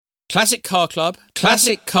Classic Car Club,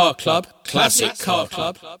 Classic Car Club, Classic Car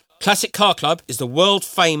Club. Classic Car Club is the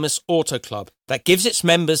world-famous auto club that gives its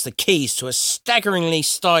members the keys to a staggeringly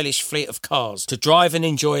stylish fleet of cars to drive and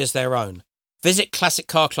enjoy as their own. Visit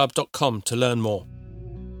classiccarclub.com to learn more.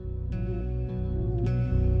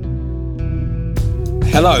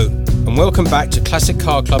 Hello, and welcome back to Classic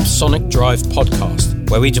Car Club's Sonic Drive podcast,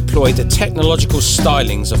 where we deploy the technological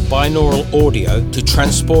stylings of binaural audio to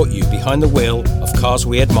transport you behind the wheel of cars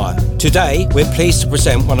we admire. Today, we're pleased to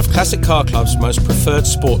present one of Classic Car Club's most preferred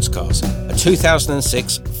sports cars, a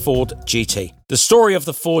 2006 Ford GT. The story of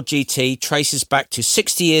the Ford GT traces back to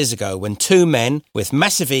 60 years ago when two men with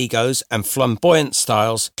massive egos and flamboyant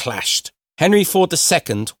styles clashed. Henry Ford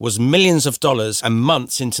II was millions of dollars and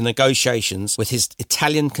months into negotiations with his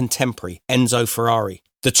Italian contemporary, Enzo Ferrari.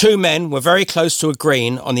 The two men were very close to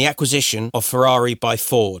agreeing on the acquisition of Ferrari by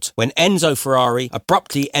Ford when Enzo Ferrari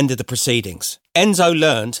abruptly ended the proceedings. Enzo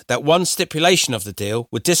learned that one stipulation of the deal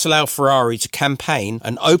would disallow Ferrari to campaign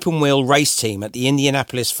an open-wheel race team at the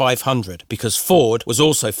Indianapolis 500 because Ford was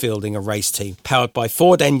also fielding a race team powered by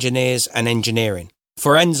Ford engineers and engineering.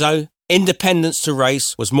 For Enzo, independence to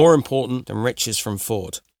race was more important than riches from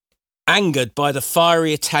Ford. Angered by the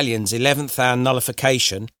fiery Italians' 11th hour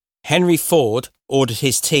nullification, Henry Ford ordered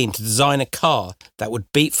his team to design a car that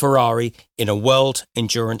would beat Ferrari in a World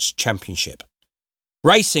Endurance Championship.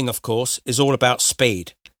 Racing, of course, is all about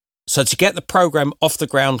speed. So to get the program off the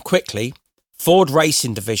ground quickly, Ford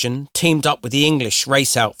Racing Division teamed up with the English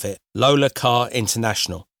race outfit Lola Car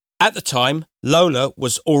International. At the time, Lola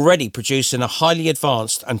was already producing a highly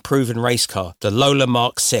advanced and proven race car, the Lola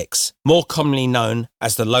Mark VI, more commonly known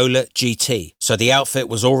as the Lola GT, so the outfit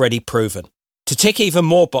was already proven. To tick even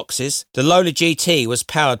more boxes, the Lola GT was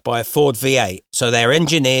powered by a Ford V8, so their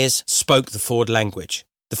engineers spoke the Ford language.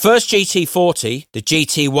 The first GT40, the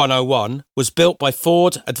GT101, was built by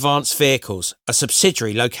Ford Advanced Vehicles, a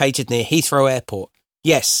subsidiary located near Heathrow Airport.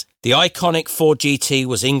 Yes, the iconic Ford GT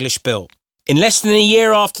was English built. In less than a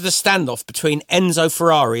year after the standoff between Enzo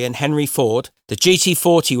Ferrari and Henry Ford, the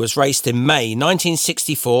GT40 was raced in May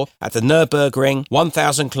 1964 at the Nürburgring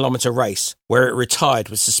 1,000-kilometre race, where it retired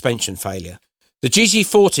with suspension failure. The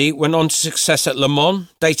GT40 went on to success at Le Mans,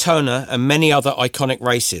 Daytona and many other iconic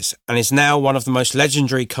races, and is now one of the most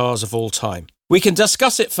legendary cars of all time. We can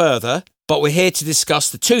discuss it further, but we're here to discuss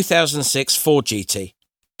the 2006 Ford GT.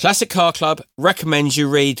 Classic Car Club recommends you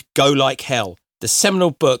read Go Like Hell, the seminal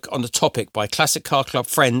book on the topic by Classic Car Club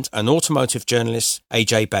friend and automotive journalist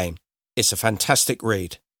AJ Bain. It's a fantastic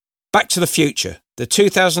read. Back to the future. The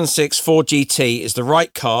 2006 Ford GT is the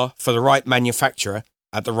right car for the right manufacturer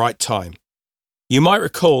at the right time. You might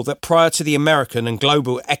recall that prior to the American and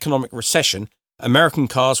global economic recession, American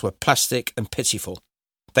cars were plastic and pitiful.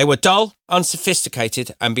 They were dull,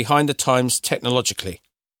 unsophisticated, and behind the times technologically.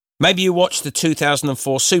 Maybe you watched the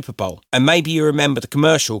 2004 Super Bowl, and maybe you remember the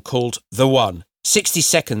commercial called The One, 60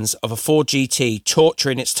 seconds of a Ford GT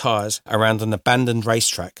torturing its tyres around an abandoned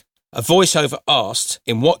racetrack. A voiceover asked,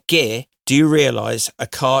 in what gear do you realise a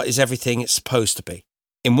car is everything it's supposed to be?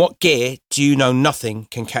 In what gear do you know nothing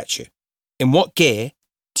can catch you? In what gear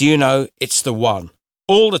do you know it's the one?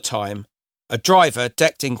 All the time, a driver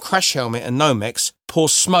decked in crash helmet and Nomex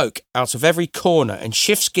pours smoke out of every corner and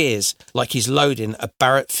shifts gears like he's loading a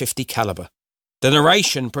Barrett 50 caliber. The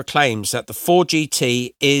narration proclaims that the Ford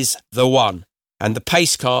GT is the one and the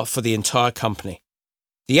pace car for the entire company.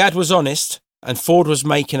 The ad was honest, and Ford was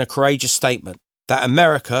making a courageous statement that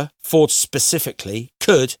America, Ford specifically,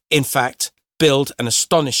 could, in fact, build an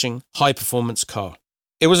astonishing high-performance car.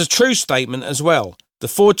 It was a true statement as well. The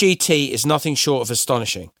Ford GT is nothing short of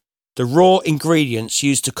astonishing. The raw ingredients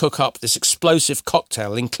used to cook up this explosive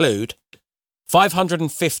cocktail include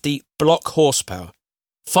 550 block horsepower,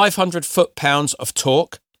 500 foot-pounds of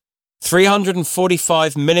torque,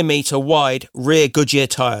 345mm wide rear Goodyear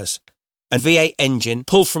tyres, a V8 engine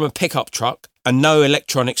pulled from a pickup truck, and no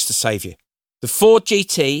electronics to save you. The Ford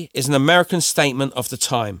GT is an American statement of the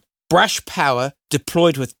time. Brash power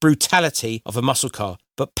deployed with brutality of a muscle car,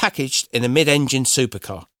 but packaged in a mid-engine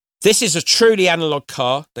supercar. This is a truly analog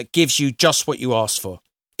car that gives you just what you asked for.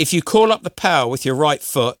 If you call up the power with your right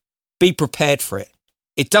foot, be prepared for it.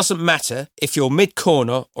 It doesn't matter if you're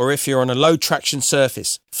mid-corner or if you're on a low-traction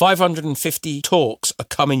surface. 550 torques are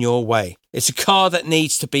coming your way. It's a car that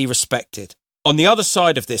needs to be respected. On the other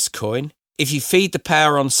side of this coin, if you feed the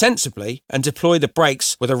power on sensibly and deploy the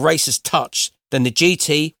brakes with a racer's touch, then the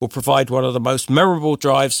GT will provide one of the most memorable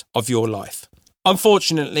drives of your life.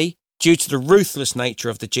 Unfortunately, due to the ruthless nature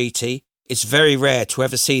of the GT, it's very rare to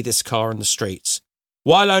ever see this car on the streets.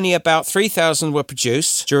 While only about 3,000 were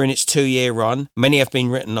produced during its 2-year run, many have been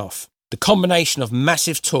written off. The combination of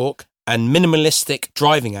massive torque and minimalistic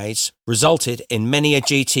driving aids resulted in many a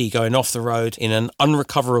GT going off the road in an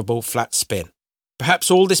unrecoverable flat spin.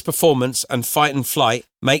 Perhaps all this performance and fight and flight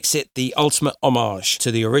makes it the ultimate homage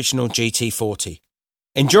to the original GT40.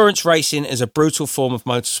 Endurance racing is a brutal form of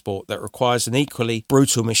motorsport that requires an equally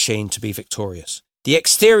brutal machine to be victorious. The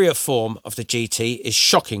exterior form of the GT is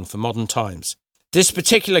shocking for modern times. This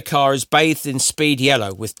particular car is bathed in speed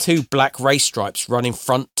yellow with 2 black race stripes running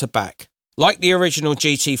front to back. Like the original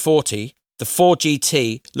GT40, the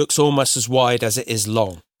 4GT looks almost as wide as it is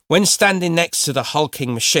long. When standing next to the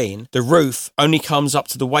hulking machine, the roof only comes up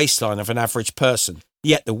to the waistline of an average person,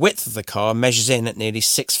 yet the width of the car measures in at nearly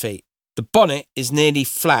 6 feet. The bonnet is nearly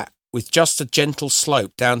flat with just a gentle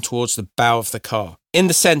slope down towards the bow of the car. In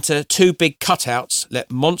the centre, 2 big cutouts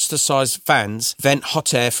let monster-sized fans vent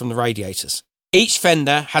hot air from the radiators. Each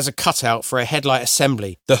fender has a cutout for a headlight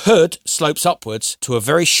assembly. The hood slopes upwards to a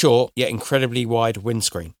very short yet incredibly wide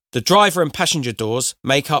windscreen. The driver and passenger doors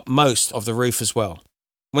make up most of the roof as well.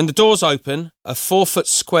 When the doors open, a 4-foot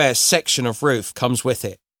square section of roof comes with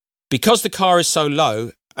it. Because the car is so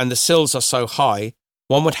low and the sills are so high,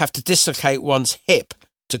 one would have to dislocate one's hip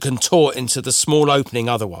to contort into the small opening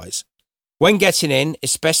otherwise. When getting in,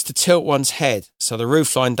 it's best to tilt one's head so the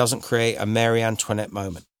roofline doesn't create a Marie Antoinette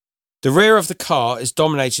moment. The rear of the car is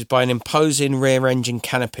dominated by an imposing rear engine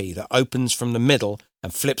canopy that opens from the middle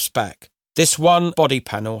and flips back. This one body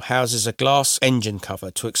panel houses a glass engine cover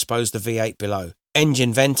to expose the V8 below,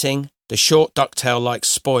 engine venting, the short ducktail-like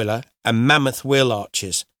spoiler, and mammoth wheel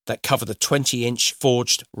arches that cover the 20-inch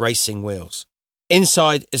forged racing wheels.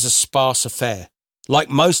 Inside is a sparse affair. Like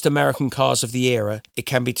most American cars of the era, it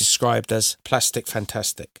can be described as plastic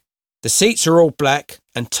fantastic. The seats are all black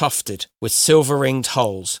and tufted with silver-ringed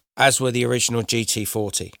holes, as were the original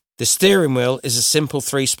GT40. The steering wheel is a simple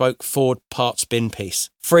 3-spoke Ford parts bin piece,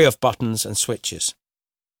 free of buttons and switches.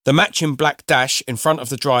 The matching black dash in front of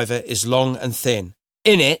the driver is long and thin.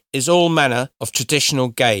 In it is all manner of traditional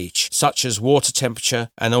gauge, such as water temperature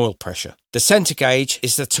and oil pressure. The centre gauge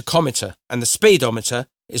is the tachometer, and the speedometer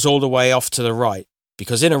is all the way off to the right,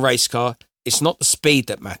 because in a race car, it's not the speed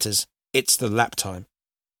that matters, it's the lap time.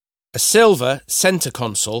 A silver centre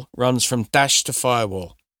console runs from dash to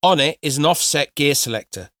firewall. On it is an offset gear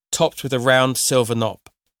selector, topped with a round silver knob.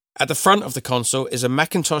 At the front of the console is a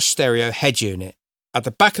Macintosh stereo head unit. At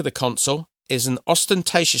the back of the console is an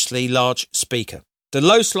ostentatiously large speaker. The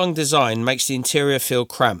low-slung design makes the interior feel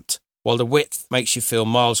cramped, while the width makes you feel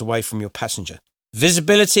miles away from your passenger.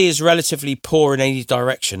 Visibility is relatively poor in any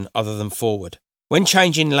direction other than forward. When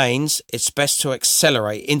changing lanes, it's best to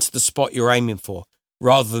accelerate into the spot you're aiming for,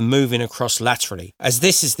 rather than moving across laterally, as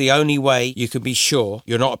this is the only way you can be sure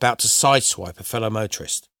you're not about to sideswipe a fellow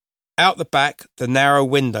motorist. Out the back, the narrow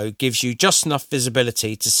window gives you just enough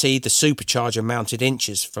visibility to see the supercharger mounted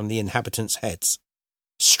inches from the inhabitants' heads.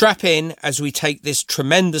 Strap in as we take this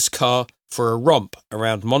tremendous car for a romp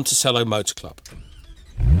around Monticello Motor Club.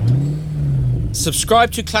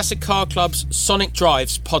 Subscribe to Classic Car Club's Sonic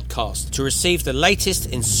Drives podcast to receive the latest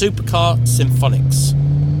in supercar symphonics.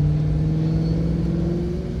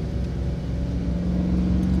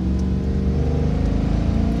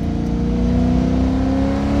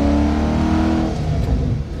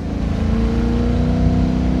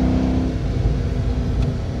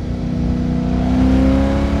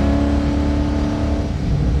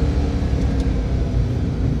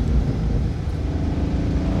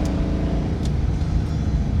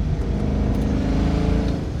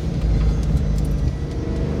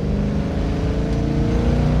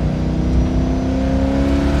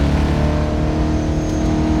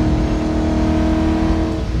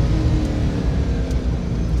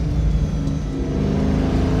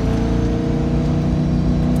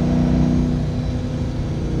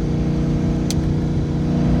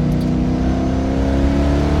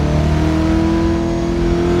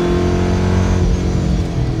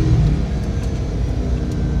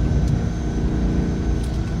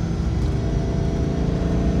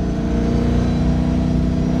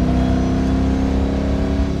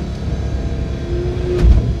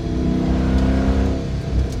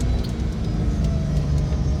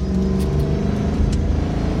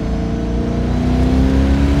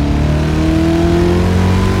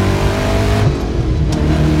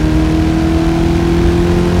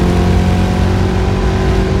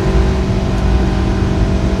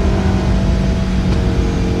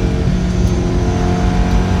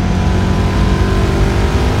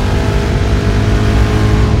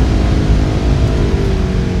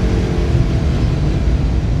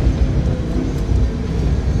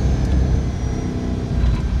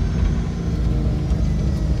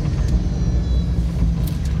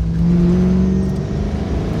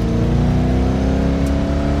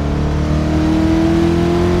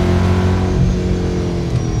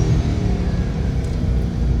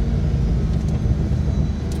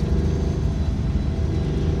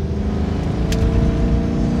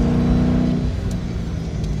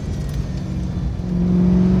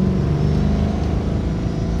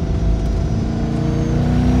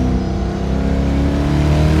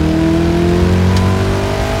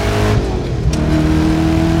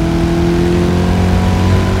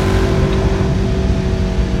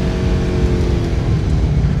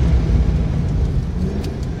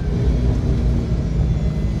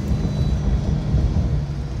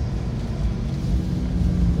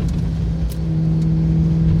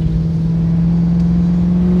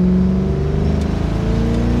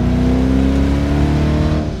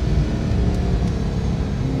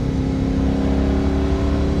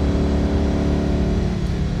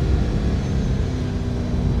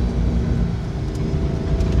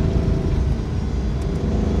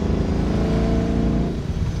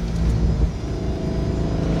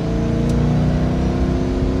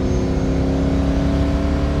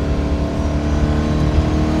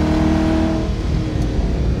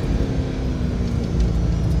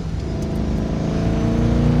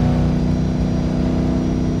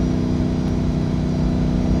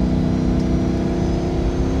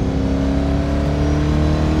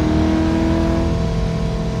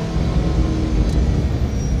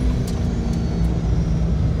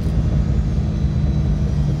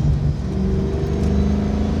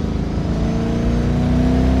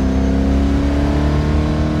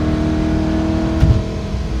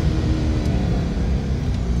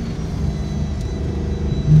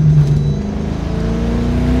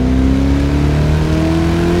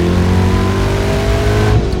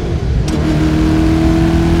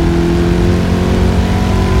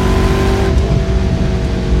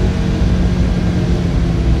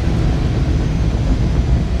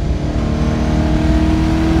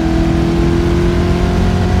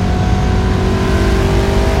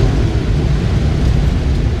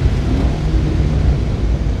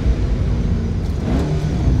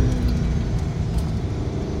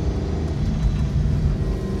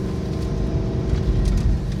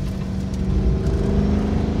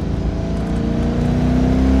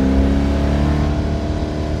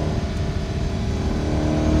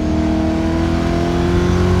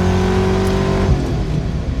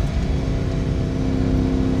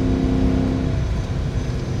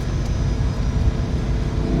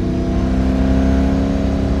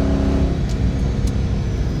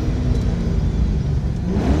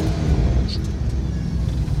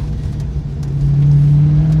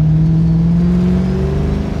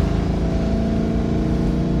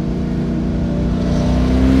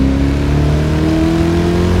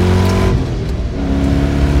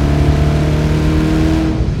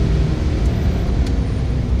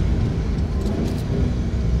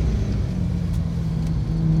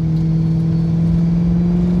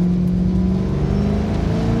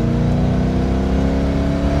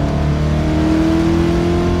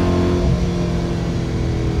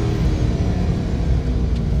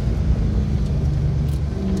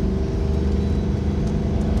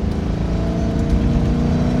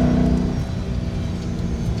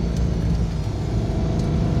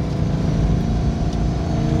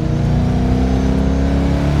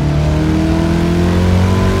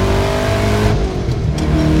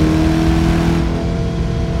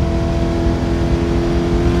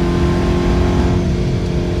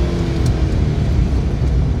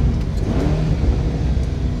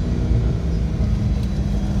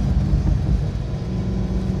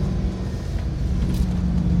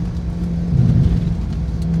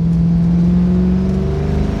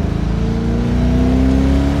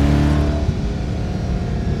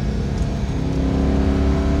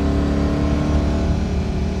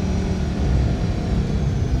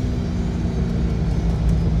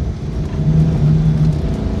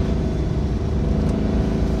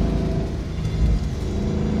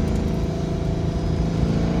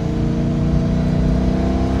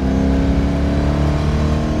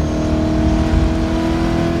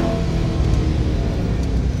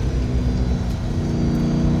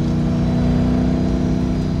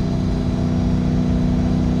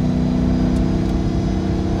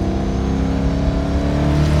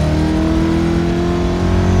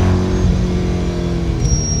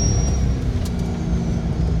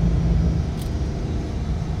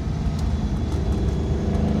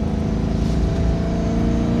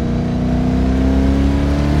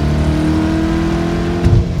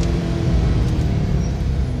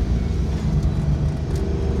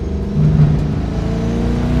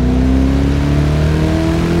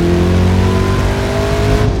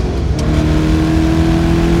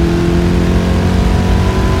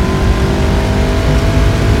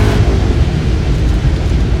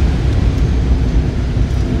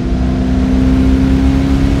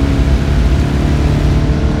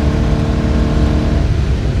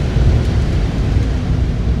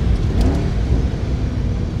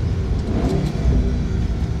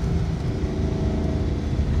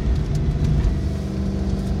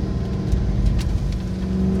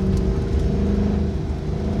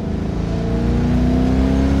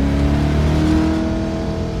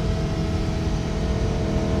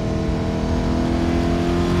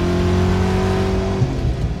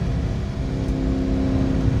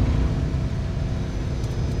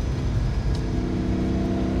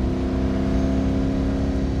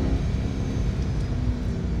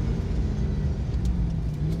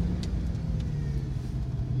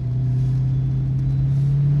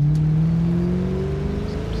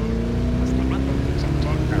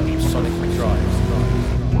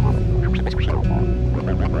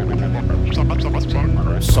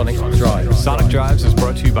 Sonic Drive. Sonic Drives is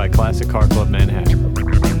brought to you by Classic Car Club Manhattan.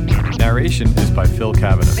 Narration is by Phil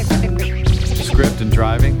Cavanaugh. Script and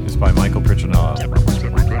driving is by Michael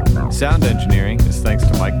Pritchinello. Sound engineering is thanks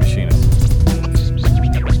to Mike Machinist.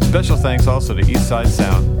 Special thanks also to Eastside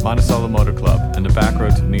Sound, Monticello Motor Club, and the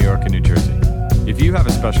Backroads of New York and New Jersey. If you have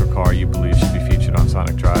a special car you believe should be featured on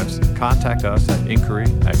Sonic Drives, contact us at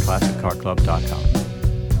inquiry@classiccarclub.com.